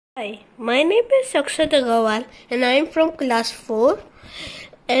Hi, my name is Akshat Agarwal and I am from class 4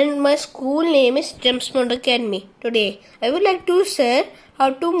 and my school name is Gems Mode Academy. Today I would like to share how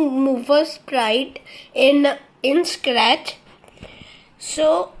to move a sprite in Scratch.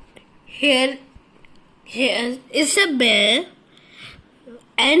 So here is a bear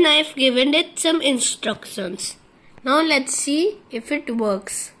and I've given it some instructions. Now let's see if it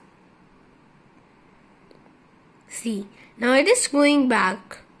works. See, now it is going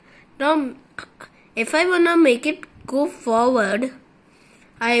back. Now, if I wanna make it go forward,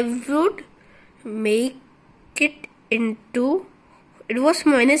 I would make it into, it was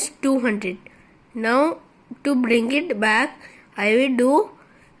minus 200. Now, to bring it back, I will do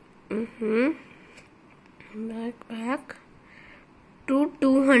back to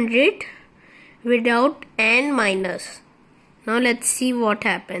 200 without and minus. Now, let's see what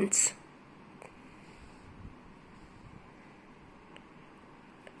happens.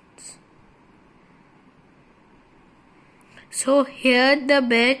 So here the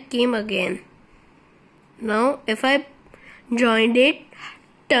bear came again. Now if I joined it,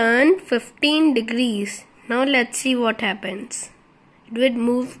 turn 15 degrees. Now let's see what happens. It will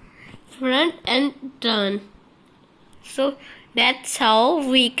move front and turn. So that's how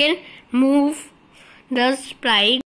we can move the sprite.